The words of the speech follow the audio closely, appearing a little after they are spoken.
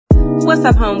What's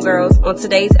up, homegirls? On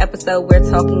today's episode, we're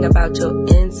talking about your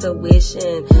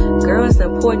intuition. Girl, it's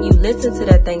important you listen to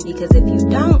that thing, because if you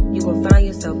don't, you're going to find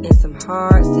yourself in some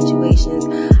hard situations.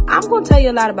 I'm going to tell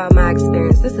you a lot about my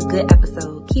experience. This is a good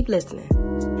episode. Keep listening.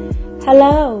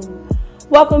 Hello.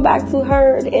 Welcome back to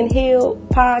Heard and Heal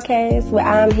podcast, where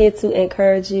I'm here to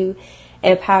encourage you,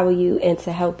 empower you, and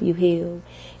to help you heal.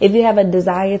 If you have a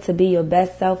desire to be your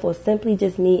best self or simply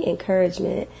just need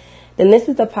encouragement, then this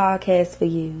is the podcast for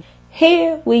you.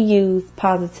 Here we use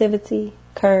positivity,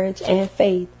 courage, and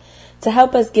faith to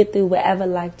help us get through whatever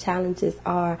life challenges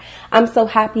are. I'm so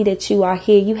happy that you are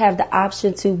here. You have the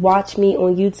option to watch me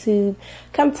on YouTube.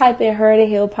 Come type in Heard and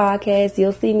Heal podcast.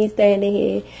 You'll see me standing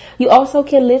here. You also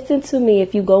can listen to me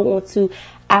if you go on to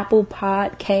Apple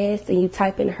Podcasts and you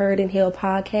type in Heard and Heal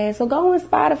podcast. So go on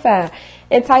Spotify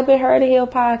and type in Heard and Heal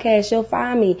podcast. You'll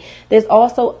find me. There's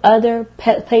also other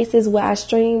places where I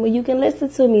stream where you can listen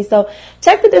to me. So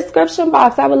check the description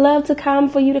box. I would love to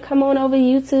for you to come on over to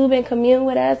YouTube and commune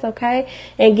with us, okay?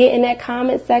 And get in that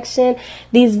comment section.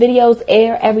 These videos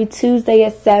air every Tuesday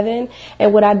at 7.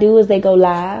 And what I do is they go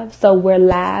live. So we're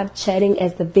live chatting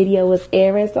as the video is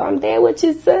airing. So I'm there with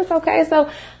you, sis, okay? So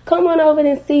come on over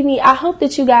and see me. I hope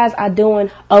that you guys are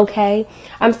doing okay.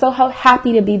 I'm so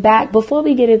happy to be back. Before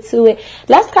we get into it,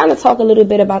 let's kind of talk a little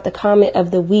bit about the comment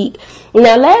of the week.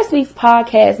 Now, last week's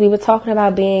podcast, we were talking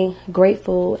about being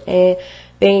grateful and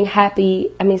being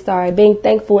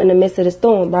thankful in the midst of the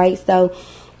storm, right? So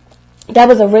that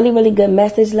was a really, really good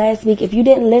message last week. If you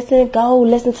didn't listen, go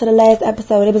listen to the last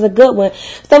episode. It was a good one.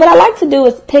 So what I like to do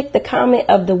is pick the comment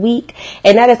of the week,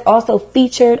 and that is also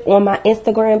featured on my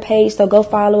Instagram page. So go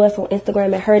follow us on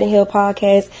Instagram at Heard and Heal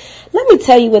Podcast. Let me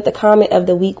tell you what the comment of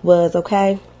the week was,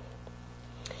 okay?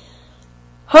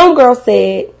 Homegirl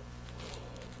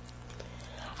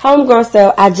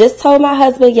said, I just told my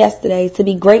husband yesterday to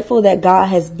be grateful that God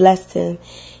has blessed him.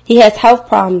 He has health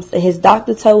problems, and his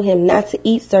doctor told him not to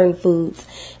eat certain foods,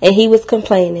 and he was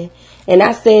complaining. And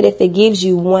I said, if it gives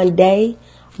you one day,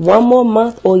 one more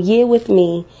month or year with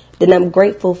me, then I'm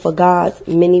grateful for God's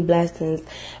many blessings.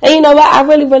 And you know what? I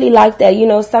really, really like that. You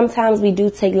know, sometimes we do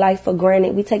take life for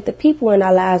granted. We take the people in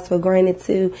our lives for granted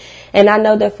too. And I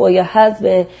know that for your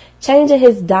husband, changing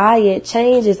his diet,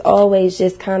 change is always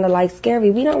just kind of like scary.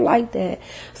 We don't like that.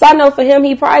 So I know for him,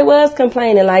 he probably was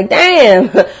complaining like, damn,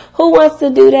 who wants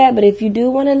to do that? But if you do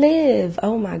want to live,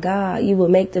 oh my God, you will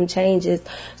make them changes.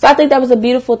 So I think that was a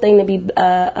beautiful thing to be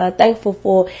thankful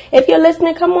for. If you're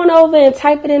listening, come on over and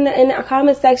type it in the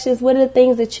comment sections. What are the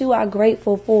things that you are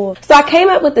grateful for? So I came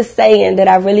up with the saying that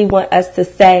I really want us to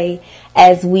say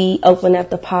as we open up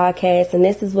the podcast. And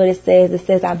this is what it says. It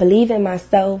says, I believe in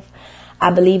myself. I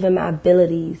believe in my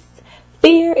abilities.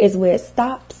 Fear is where it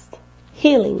stops.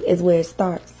 Healing is where it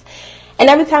starts. And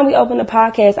every time we open the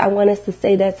podcast, I want us to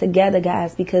say that together,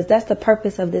 guys, because that's the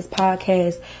purpose of this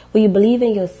podcast, where you believe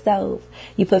in yourself.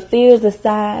 You put fears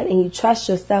aside and you trust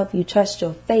yourself. You trust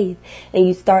your faith and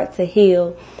you start to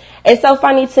heal. It's so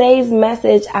funny. Today's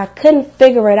message, I couldn't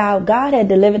figure it out. God had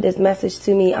delivered this message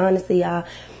to me, honestly, y'all,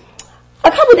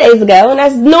 a couple days ago. And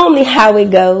that's normally how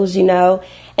it goes, you know.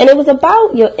 And it was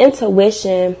about your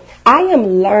intuition. I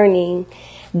am learning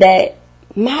that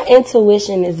my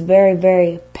intuition is very,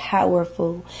 very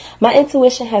powerful. My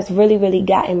intuition has really, really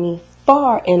gotten me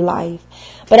far in life.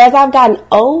 But as I've gotten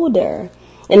older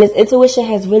and this intuition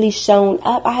has really shown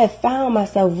up, I have found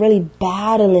myself really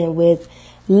battling with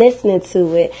listening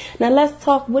to it. Now let's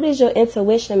talk. What is your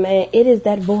intuition, man? It is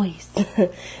that voice,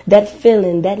 that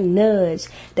feeling, that nudge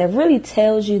that really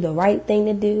tells you the right thing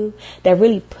to do, that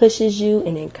really pushes you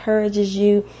and encourages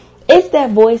you. It's that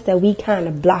voice that we kind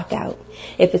of block out.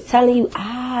 If it's telling you,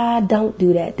 don't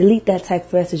do that, delete that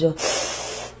text message, or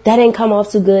that didn't come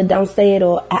off too good, don't say it,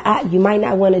 or you might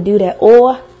not want to do that,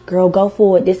 or girl, go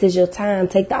for it, this is your time,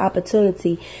 take the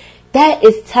opportunity. That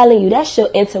is telling you, that's your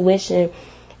intuition.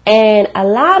 And a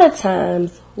lot of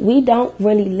times we don't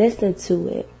really listen to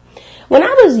it. When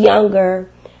I was younger,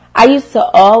 I used to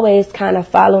always kind of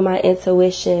follow my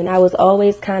intuition. I was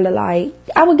always kind of like,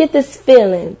 I would get this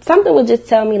feeling. Something would just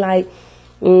tell me like,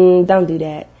 don't do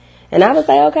that. And I would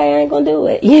say, okay, I ain't going to do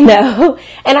it, you know,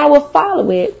 and I would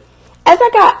follow it. As I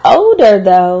got older,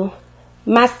 though,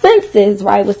 my senses,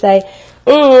 right, would say,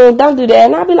 don't do that.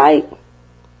 And I'd be like,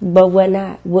 but what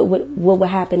not? What would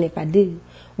happen if I do?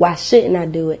 Why shouldn't I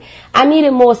do it? I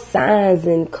needed more signs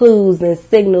and clues and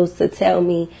signals to tell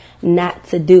me not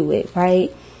to do it,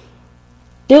 right?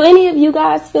 Do any of you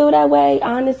guys feel that way?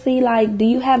 Honestly, like, do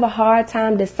you have a hard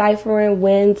time deciphering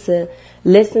when to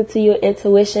listen to your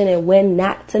intuition and when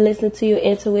not to listen to your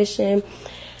intuition?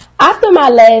 After my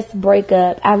last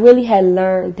breakup, I really had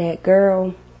learned that,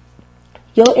 girl,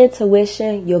 Your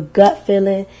intuition, your gut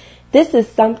feeling, this is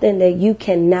something that you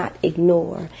cannot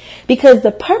ignore, because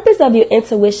the purpose of your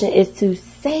intuition is to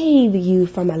save you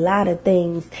from a lot of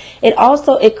things.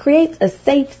 It creates a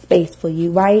safe space for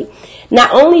you, right?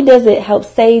 Not only does it help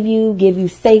save you, give you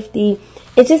safety,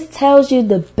 it just tells you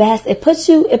the best. It puts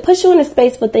you in a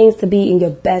space for things to be in your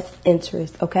best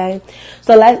interest, okay?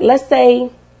 So let's say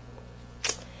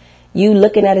you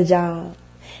looking at a job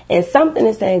and something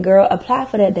is saying, girl, apply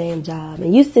for that damn job.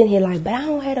 And you sitting here like, but I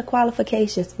don't have the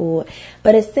qualifications for it.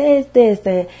 But it says this,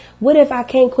 and what if I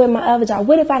can't quit my other job?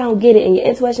 What if I don't get it? And your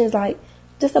intuition is like,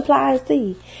 just apply and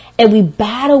see. And we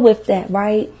battle with that,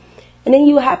 right? And then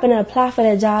you happen to apply for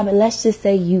that job, and let's just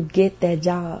say you get that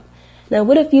job. Now,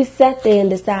 what if you sat there and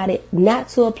decided not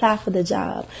to apply for the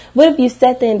job? What if you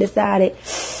sat there and decided,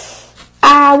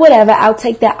 whatever, I'll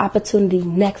take that opportunity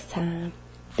next time?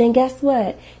 Then guess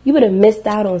what? You would have missed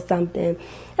out on something.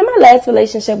 In my last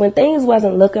relationship, when things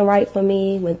wasn't looking right for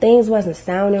me, when things wasn't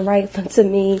sounding right to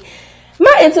me,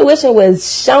 my intuition was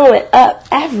showing up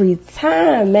every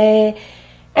time, man.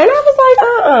 And I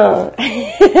was like,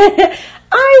 I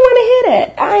ain't want to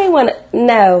hear that.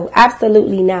 No,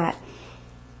 absolutely not.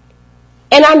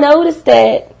 And I noticed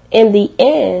that in the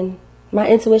end, my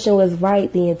intuition was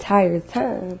right the entire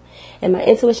time. And my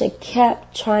intuition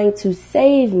kept trying to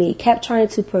save me, kept trying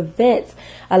to prevent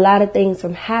a lot of things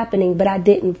from happening, but I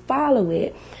didn't follow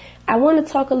it. I want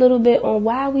to talk a little bit on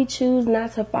why we choose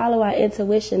not to follow our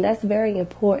intuition. That's very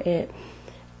important.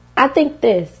 I think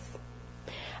that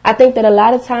a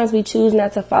lot of times we choose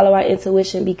not to follow our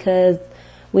intuition because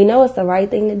we know it's the right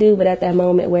thing to do, but at that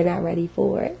moment, we're not ready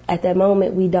for it. At that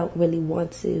moment, we don't really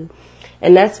want to.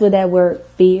 And that's where that word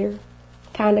fear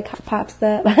kind of pops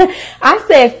up. I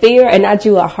said fear and I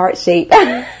drew a heart shape.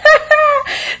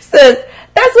 So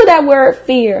that's where that word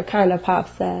fear kind of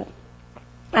pops up.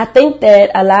 I think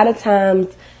that a lot of times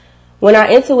when our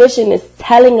intuition is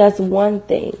telling us one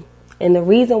thing, and the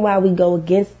reason why we go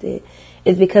against it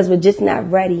is because we're just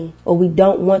not ready, or we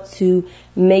don't want to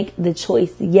make the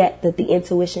choice yet that the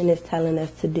intuition is telling us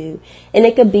to do. And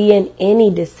it could be in any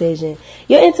decision.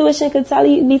 Your intuition could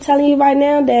be telling you right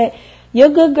now that your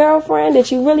good girlfriend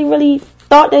that you really, really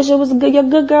thought that your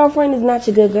good girlfriend is not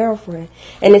your good girlfriend.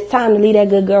 And it's time to leave that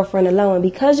good girlfriend alone. And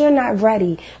because you're not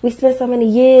ready, we spent so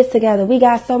many years together. We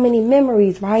got so many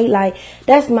memories, right? Like,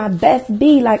 that's my best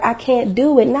B. Like, I can't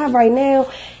do it. Not right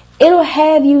now. It'll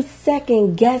have you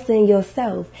second guessing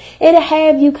yourself. It'll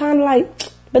have you kind of like,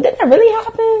 but did that really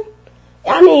happen?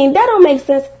 I mean, that don't make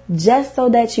sense, just so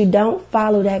that you don't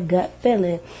follow that gut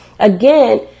feeling.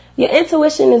 Again, your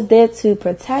intuition is there to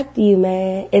protect you,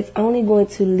 man. It's only going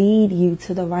to lead you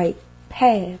to the right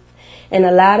path. And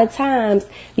a lot of times,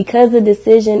 because the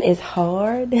decision is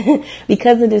hard,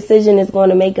 because the decision is going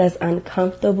to make us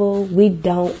uncomfortable, we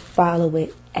don't follow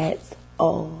it at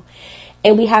all.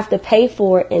 And we have to pay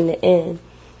for it in the end.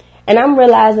 And I'm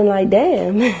realizing like,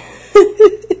 damn,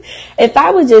 if I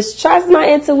would just trust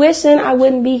my intuition, I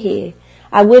wouldn't be here.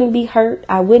 I wouldn't be hurt.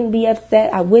 I wouldn't be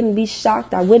upset. I wouldn't be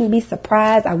shocked. I wouldn't be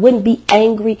surprised. I wouldn't be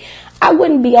angry. I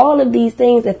wouldn't be all of these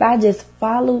things if I just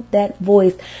followed that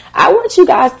voice. I want you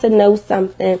guys to know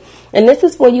something. And this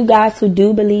is for you guys who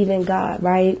do believe in God,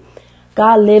 right?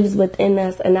 God lives within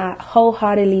us. And I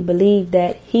wholeheartedly believe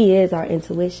that He is our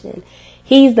intuition.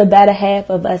 He's the better half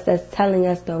of us that's telling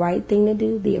us the right thing to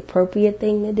do, the appropriate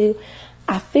thing to do.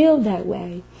 I feel that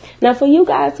way. Now, for you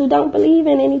guys who don't believe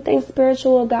in anything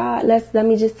spiritual or God, let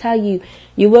me just tell you,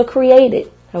 you were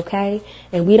created, okay?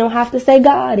 And we don't have to say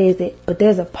God is it, but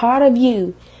there's a part of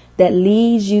you that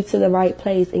leads you to the right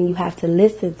place, and you have to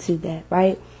listen to that,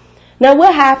 right? Now,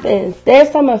 what happens?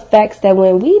 There's some effects that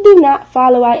when we do not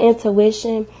follow our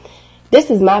intuition, this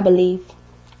is my belief,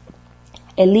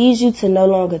 it leads you to no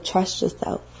longer trust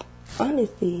yourself,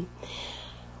 honestly.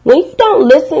 When you don't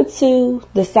listen to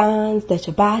the signs that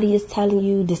your body is telling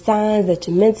you, the signs that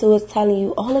your mental is telling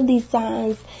you, all of these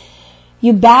signs,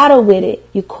 you battle with it,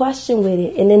 you question with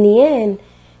it, and in the end,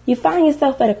 you find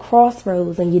yourself at a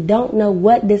crossroads and you don't know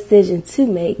what decision to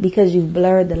make because you've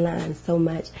blurred the lines so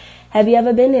much. Have you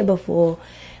ever been there before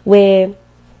where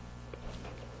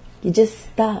you're just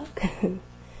stuck and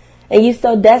you're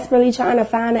so desperately trying to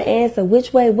find an answer,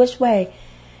 which way?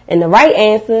 And the right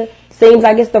answer seems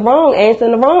like it's the wrong answer,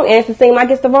 and the wrong answer seems like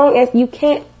it's the wrong answer. You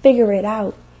can't figure it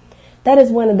out. That is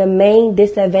one of the main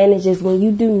disadvantages when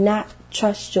you do not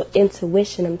trust your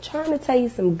intuition. I'm trying to tell you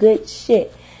some good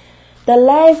shit. The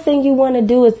last thing you want to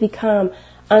do is become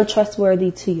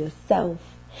untrustworthy to yourself,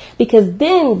 because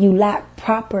then you lack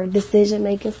proper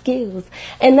decision-making skills.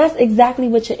 And that's exactly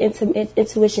what your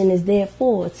intuition is there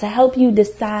for, to help you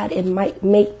decide and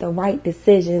make the right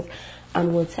decisions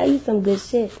I'm going to tell you some good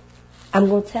shit. I'm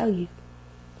going to tell you.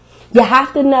 You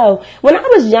have to know, when I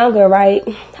was younger, right,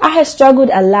 I had struggled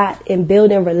a lot in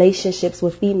building relationships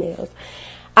with females.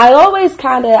 I always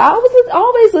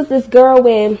was this girl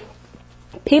when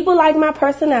people like my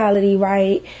personality,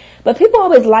 right? But people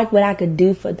always liked what I could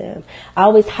do for them. I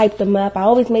always hyped them up. I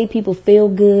always made people feel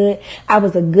good. I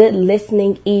was a good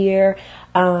listening ear.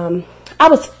 I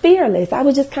was fearless. I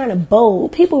was just kind of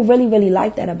bold. People really, really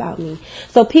liked that about me.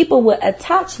 So people would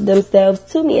attach themselves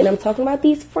to me. And I'm talking about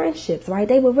these friendships, right?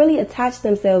 They would really attach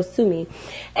themselves to me.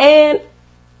 And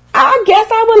I guess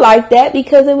I would like that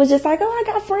because it was just like, oh, I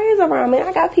got friends around me.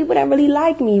 I got people that really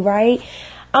like me, right?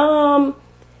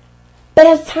 But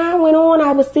as time went on,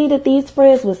 I would see that these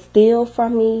friends would steal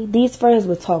from me. These friends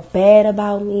would talk bad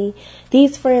about me.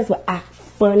 These friends would act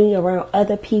funny around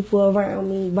other people around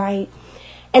me, right?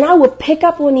 And I would pick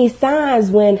up on these signs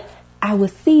when I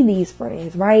would see these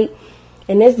friends, right?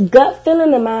 And this gut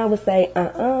feeling of mine would say,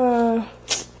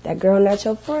 that girl not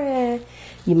your friend.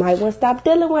 You might want to stop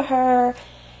dealing with her.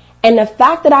 And the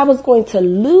fact that I was going to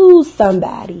lose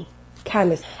somebody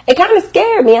kind of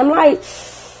scared me. I'm like,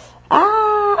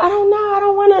 I don't know. I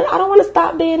don't want to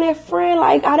stop being their friend.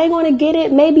 Like, are they going to get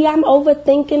it? Maybe I'm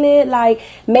overthinking it. Like,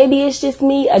 maybe it's just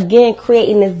me again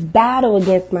creating this battle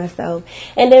against myself.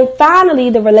 And then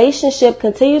finally, the relationship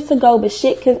continues to go, but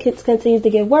shit continues to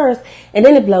get worse. And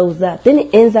then it blows up. Then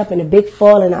it ends up in a big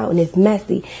falling out, and it's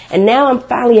messy. And now I'm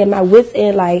finally at my wit's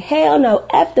end. Like, hell no,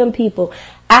 F them people.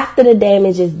 After the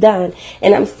damage is done,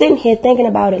 and I'm sitting here thinking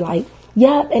about it like,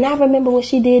 yup, and I remember when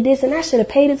she did this, and I should have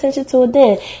paid attention to it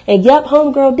then. And yup,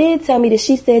 homegirl did tell me that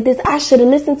she said this. I should have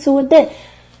listened to it then.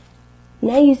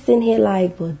 Now you sitting here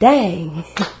like, well, dang,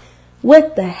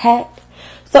 what the heck?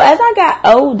 So as I got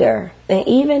older, and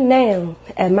even now,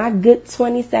 at my good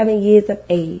 27 years of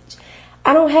age,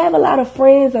 I don't have a lot of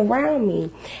friends around me.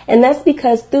 And that's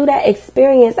because through that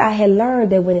experience, I had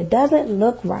learned that when it doesn't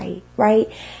look right,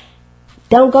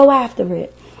 don't go after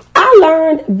it. I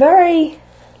learned very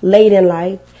late in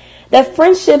life that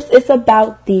friendships is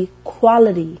about the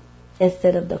quality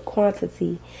instead of the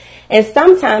quantity. And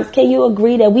sometimes, can you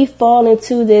agree that we fall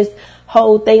into this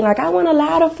whole thing like, I want a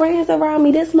lot of friends around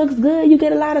me. This looks good. You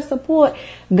get a lot of support.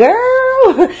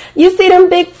 Girl, you see them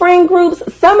big friend groups.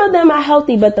 Some of them are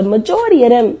healthy, but the majority of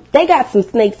them, they got some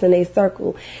snakes in their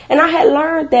circle. And I had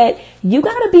learned that you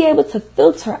got to be able to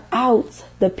filter out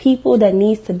the people that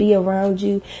needs to be around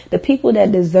you, the people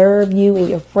that deserve you in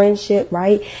your friendship,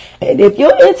 right? And if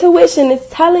your intuition is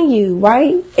telling you,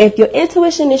 right? If your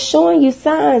intuition is showing you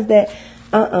signs that,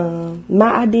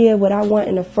 my idea of what I want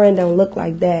in a friend don't look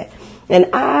like that. And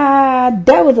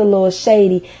that was a little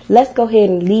shady. Let's go ahead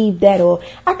and leave that. Or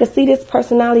I could see this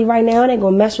personality right now. It ain't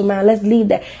going to mess with mine. Let's leave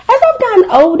that. As I've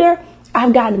gotten older,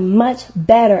 I've gotten much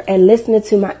better at listening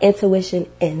to my intuition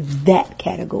in that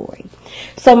category.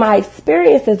 So my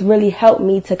experience has really helped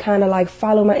me to kind of like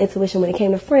follow my intuition when it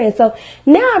came to friends. So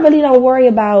now I really don't worry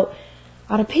about,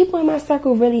 are the people in my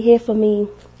circle really here for me?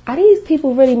 Are these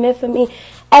people really meant for me?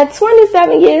 At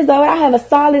 27 years old, I have a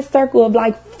solid circle of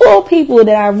like 4 people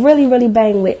that I really, really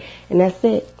bang with. And that's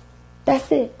it.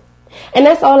 That's it. And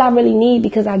that's all I really need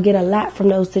because I get a lot from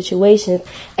those situations.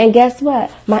 And guess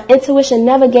what? My intuition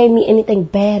never gave me anything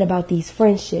bad about these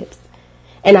friendships.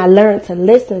 And I learned to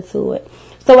listen to it.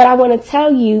 So what I want to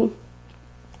tell you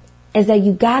is that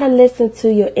you got to listen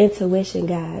to your intuition,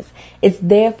 guys. It's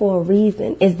there for a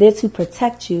reason. It's there to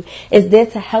protect you. It's there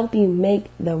to help you make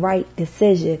the right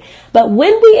decision. But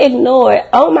when we ignore it,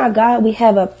 oh my God, we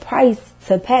have a price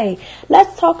to pay.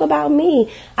 Let's talk about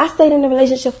me. I stayed in a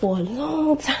relationship for a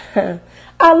long time.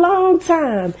 A long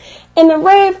time. And the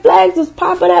red flags was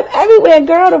popping up everywhere,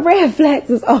 girl. The red flags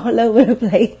was all over the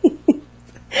place.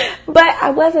 But I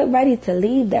wasn't ready to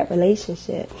leave that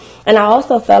relationship. And I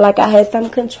also felt like I had some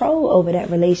control over that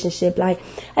relationship. Like,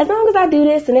 as long as I do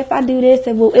this, and if I do this,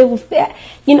 it will fit.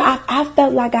 You know, I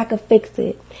felt like I could fix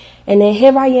it. And then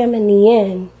here I am in the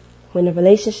end, when the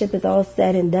relationship is all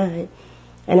said and done.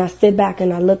 And I sit back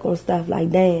and I look on stuff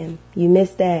like, damn, you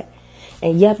missed that.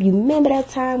 And yep, you remember that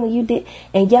time when you did.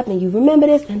 And yep, and you remember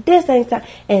this, and this ain't time.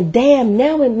 And damn,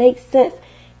 now it makes sense.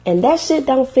 And that shit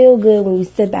don't feel good when you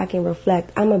sit back and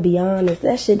reflect. I'm going to be honest.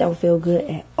 That shit don't feel good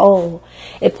at all.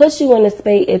 It puts you in a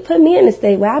state. It put me in a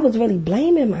state where I was really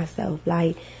blaming myself.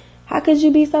 Like, how could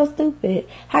you be so stupid?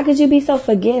 How could you be so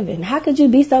forgiving? How could you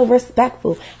be so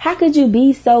respectful? How could you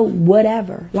be so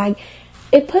whatever? Like,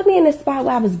 it put me in a spot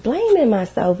where I was blaming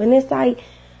myself. And it's like,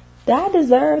 did I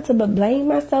deserve to blame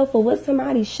myself for what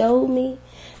somebody showed me?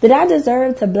 Did I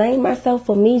deserve to blame myself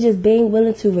for me just being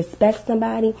willing to respect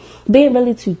somebody, being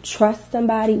willing to trust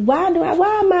somebody? Why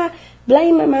am I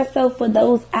blaming myself for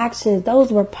those actions.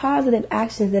 Those were positive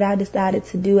actions that I decided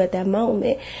to do at that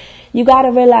moment. You got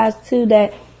to realize too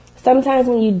that sometimes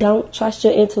when you don't trust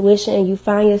your intuition and you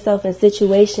find yourself in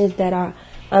situations that are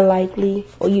unlikely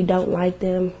or you don't like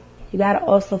them, you got to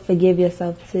also forgive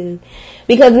yourself too.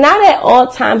 Because not at all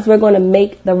times we're going to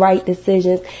make the right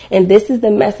decisions. And this is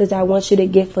the message I want you to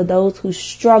get for those who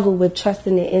struggle with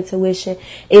trusting their intuition.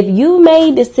 If you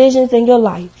made decisions in your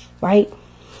life, right,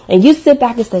 and you sit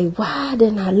back and say, why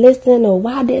didn't I listen, or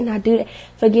why didn't I do that?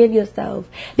 Forgive yourself,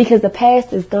 because the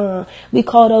past is gone. We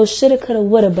call those shoulda, coulda,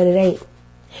 woulda, but it ain't.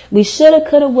 We shoulda,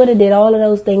 coulda, woulda did all of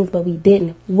those things, but we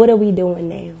didn't. What are we doing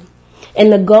now?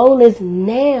 And the goal is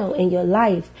now in your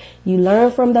life, you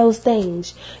learn from those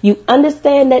things. You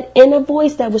understand that inner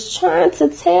voice that was trying to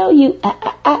tell you,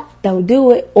 don't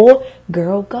do it, or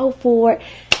girl, go for it.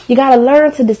 You got to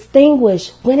learn to distinguish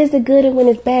when is it good and when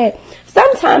it's bad.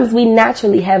 Sometimes we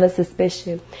naturally have a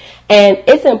suspicion, and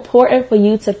it's important for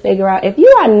you to figure out if you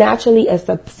are naturally a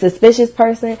suspicious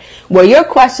person where you're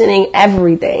questioning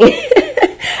everything.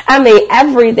 I mean,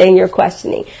 everything you're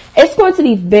questioning. It's going to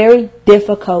be very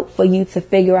difficult for you to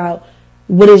figure out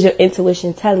what is your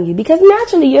intuition telling you, because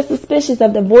naturally you're suspicious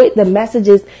of the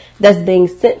messages that's being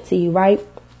sent to you, right?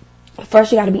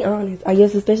 First, you got to be honest. Are you a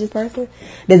suspicious person?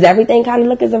 Does everything kind of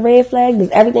look as a red flag? Does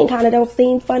everything kind of don't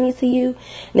seem funny to you?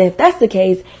 And if that's the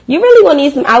case, you really going to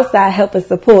need some outside help and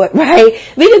support, right?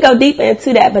 We could go deeper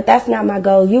into that, but that's not my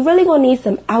goal. You really going to need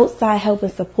some outside help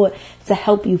and support to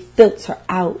help you filter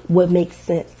out what makes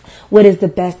sense. What is the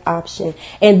best option?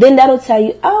 And then that'll tell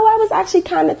you, oh, I was actually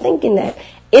kind of thinking that.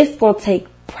 It's going to take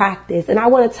practice. And I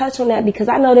want to touch on that because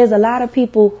I know there's a lot of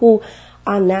people who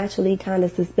are naturally kind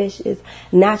of suspicious,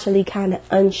 naturally kind of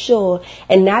unsure,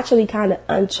 and naturally kind of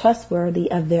untrustworthy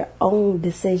of their own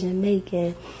decision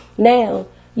making. Now,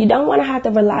 you don't want to have to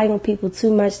rely on people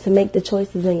too much to make the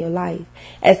choices in your life.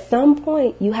 At some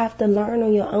point, you have to learn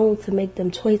on your own to make them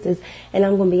choices. And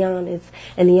I'm going to be honest.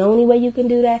 And the only way you can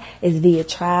do that is via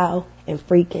trial and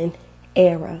freaking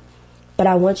error. But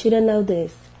I want you to know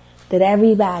this, that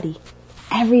everybody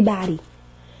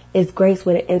is graced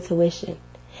with an intuition.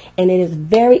 And it is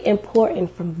very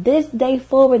important from this day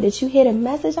forward that you hear the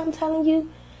message I'm telling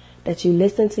you, that you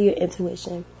listen to your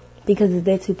intuition, because it's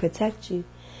there to protect you.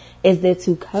 It's there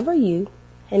to cover you,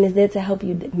 and it's there to help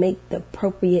you make the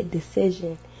appropriate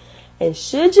decision. And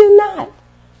should you not,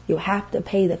 you'll have to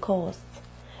pay the cost.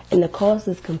 And the cost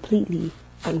is completely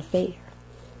unfair.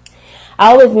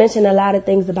 I always mention a lot of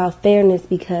things about fairness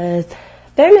because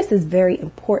fairness is very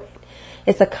important.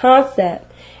 It's a concept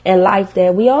in life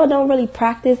that we all don't really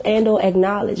practice and or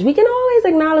acknowledge. We can always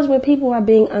acknowledge when people are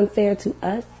being unfair to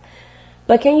us,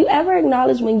 but can you ever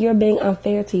acknowledge when you're being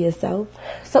unfair to yourself?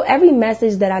 So every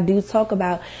message that I do talk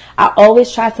about, I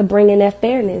always try to bring in that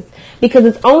fairness, because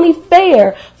it's only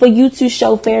fair for you to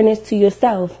show fairness to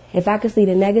yourself. If I can see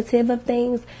the negative of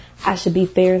things, I should be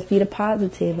fair and see the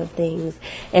positive of things.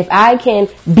 If I can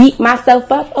beat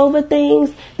myself up over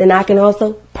things, then I can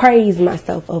also praise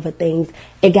myself over things.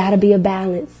 It got to be a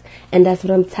balance. And that's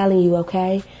what I'm telling you,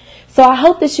 okay? So I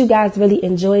hope that you guys really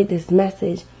enjoyed this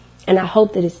message. And I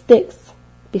hope that it sticks,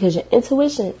 because your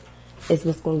intuition is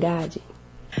what's going to guide you.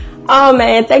 Oh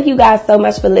man, thank you guys so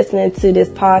much for listening to this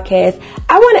podcast.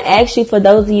 I want to ask you, for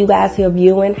those of you guys who are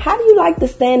viewing, how do you like the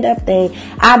stand-up thing?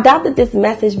 I adopted this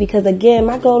message because, again,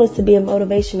 my goal is to be a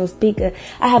motivational speaker.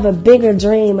 I have a bigger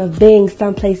dream of being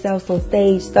someplace else on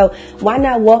stage. So why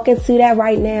not walk into that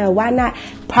right now? Why not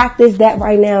practice that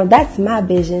right now? That's my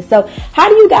vision. So how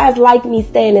do you guys like me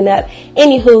standing up?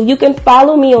 Anywho, you can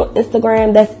follow me on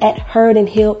Instagram. That's at Heard and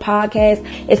Healed Podcast.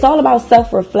 It's all about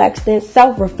self-reflection,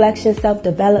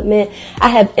 self-development. I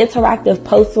have interactive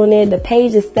posts on it. The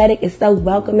page aesthetic is so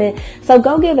welcoming. So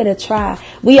go give it a try.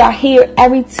 We are here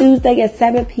every Tuesday at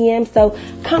 7 p.m. So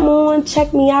come on,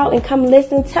 check me out and come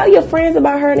listen. Tell your friends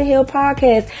about Heard and Healed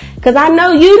Podcast, because I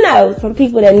know you know some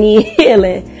people that need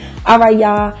healing. All right,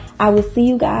 y'all. I will see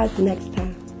you guys next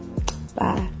time.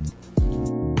 Bye.